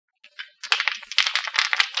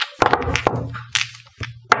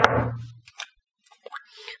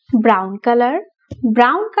brown color,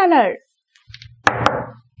 brown color.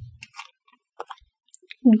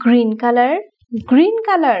 Green color, green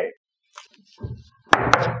color.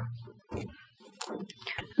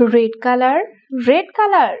 Red color, red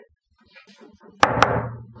color.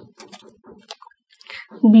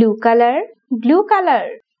 Blue color, blue color.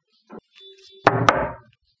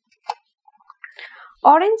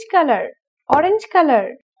 Orange color, orange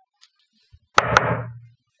color.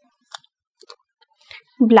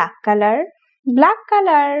 Black color, black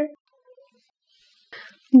color.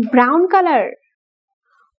 Brown color.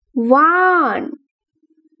 1.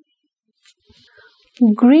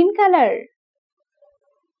 Green color.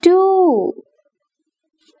 2.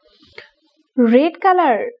 Red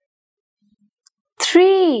color.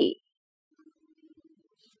 3.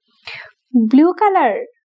 Blue color.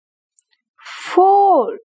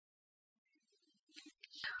 4.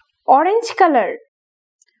 Orange color.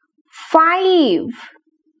 5.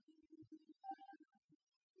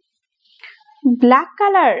 Black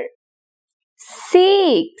color.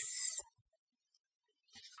 6.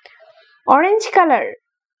 Orange color.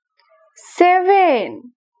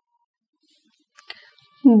 7.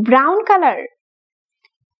 Brown color.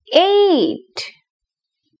 8.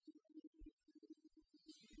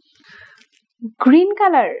 Green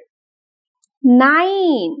color.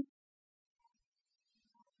 9.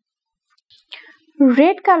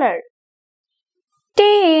 Red color.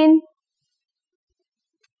 10.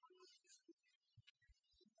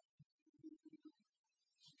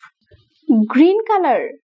 Green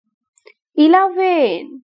color.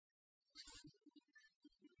 11.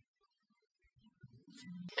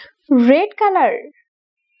 Red color.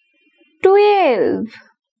 12.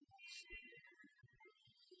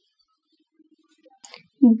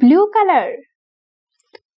 Blue color.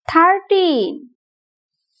 13.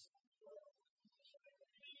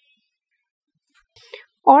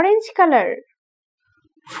 Orange color.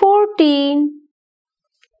 14.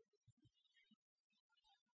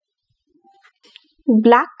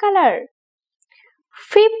 Black color.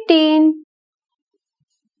 15.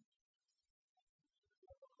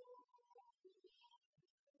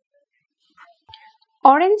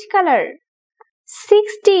 Orange color.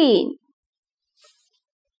 16.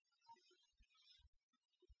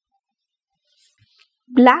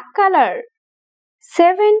 Black color.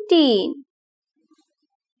 17.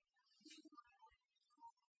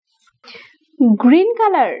 Green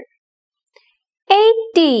color.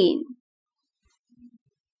 18.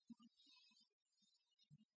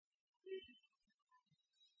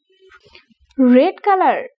 Red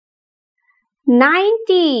color.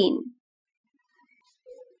 19.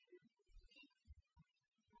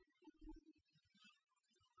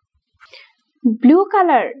 Blue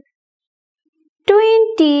color.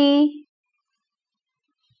 20.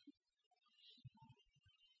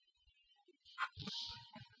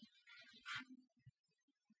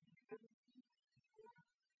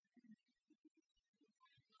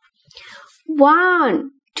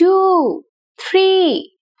 One, 2,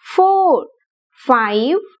 3, 4,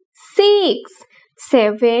 5, 6,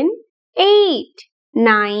 7, 8,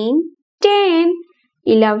 9, 10,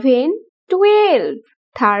 11, 12,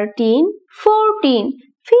 13, 14,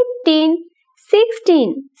 15,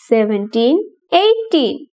 16, 17,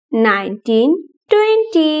 18, 19,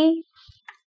 20.